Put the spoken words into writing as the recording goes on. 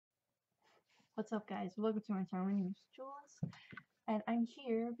What's up, guys? Welcome to my channel. My name is Jules, and I'm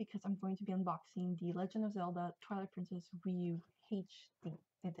here because I'm going to be unboxing the Legend of Zelda Twilight Princess Wii U HD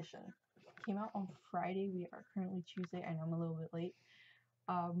edition. It came out on Friday. We are currently Tuesday. I know I'm a little bit late.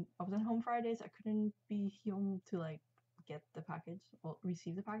 I wasn't home Fridays. I couldn't be home to get the package,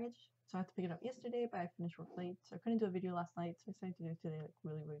 receive the package. So I had to pick it up yesterday, but I finished work late, so I couldn't do a video last night. So I decided to do it today,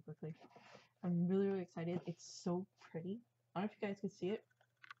 really quickly. I'm really excited. It's so pretty. I don't know if you guys can see it,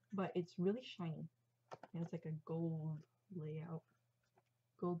 but it's really shiny. And it's like a gold layout,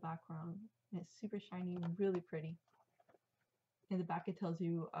 gold background, and it's super shiny, really pretty. In the back it tells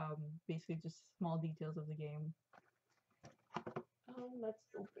you basically just small details of the game. Let's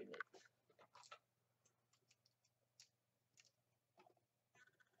open it.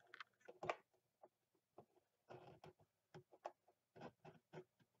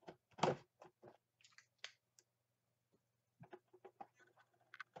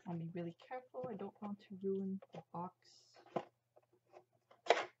 I'll be really careful. I don't want to ruin the box.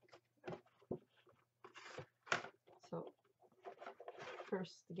 So,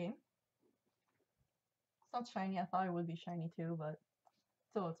 first, the game. It's not shiny. I thought it would be shiny too, but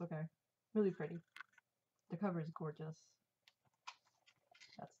still, it's okay. Really pretty. The cover is gorgeous.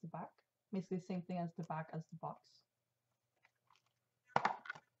 That's the back. Basically the same thing as the back as the box.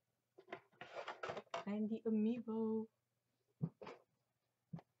 And the amiibo.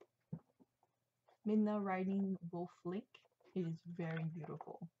 Midna riding Wolf Link. It is very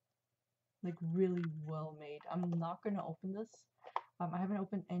beautiful. Like really well made. I'm not gonna open this. I haven't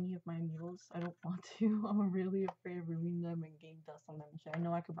opened any of my amiibos. I don't want to. I'm really afraid of ruining them and getting dust on them and shit. I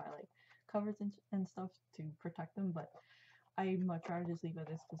know I could buy like covers and stuff to protect them, but I much rather just leave it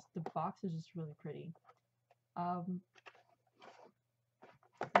this because the box is just really pretty.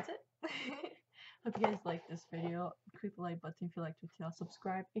 That's it. Hope you guys like this video. Click the like button if you liked it.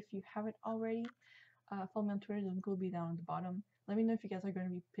 Subscribe if you haven't already. Follow me on Twitter. The link will be down at the bottom. Let me know if you guys are going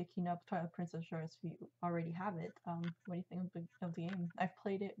to be picking up Twilight Princess shirts if you already have it. What do you think of the game? I've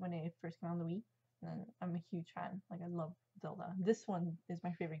played it when it first came out on the Wii, and I'm a huge fan. Like, I love Zelda. This one is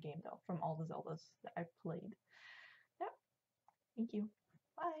my favorite game, though, from all the Zeldas that I've played. Yeah. Thank you.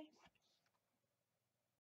 Bye.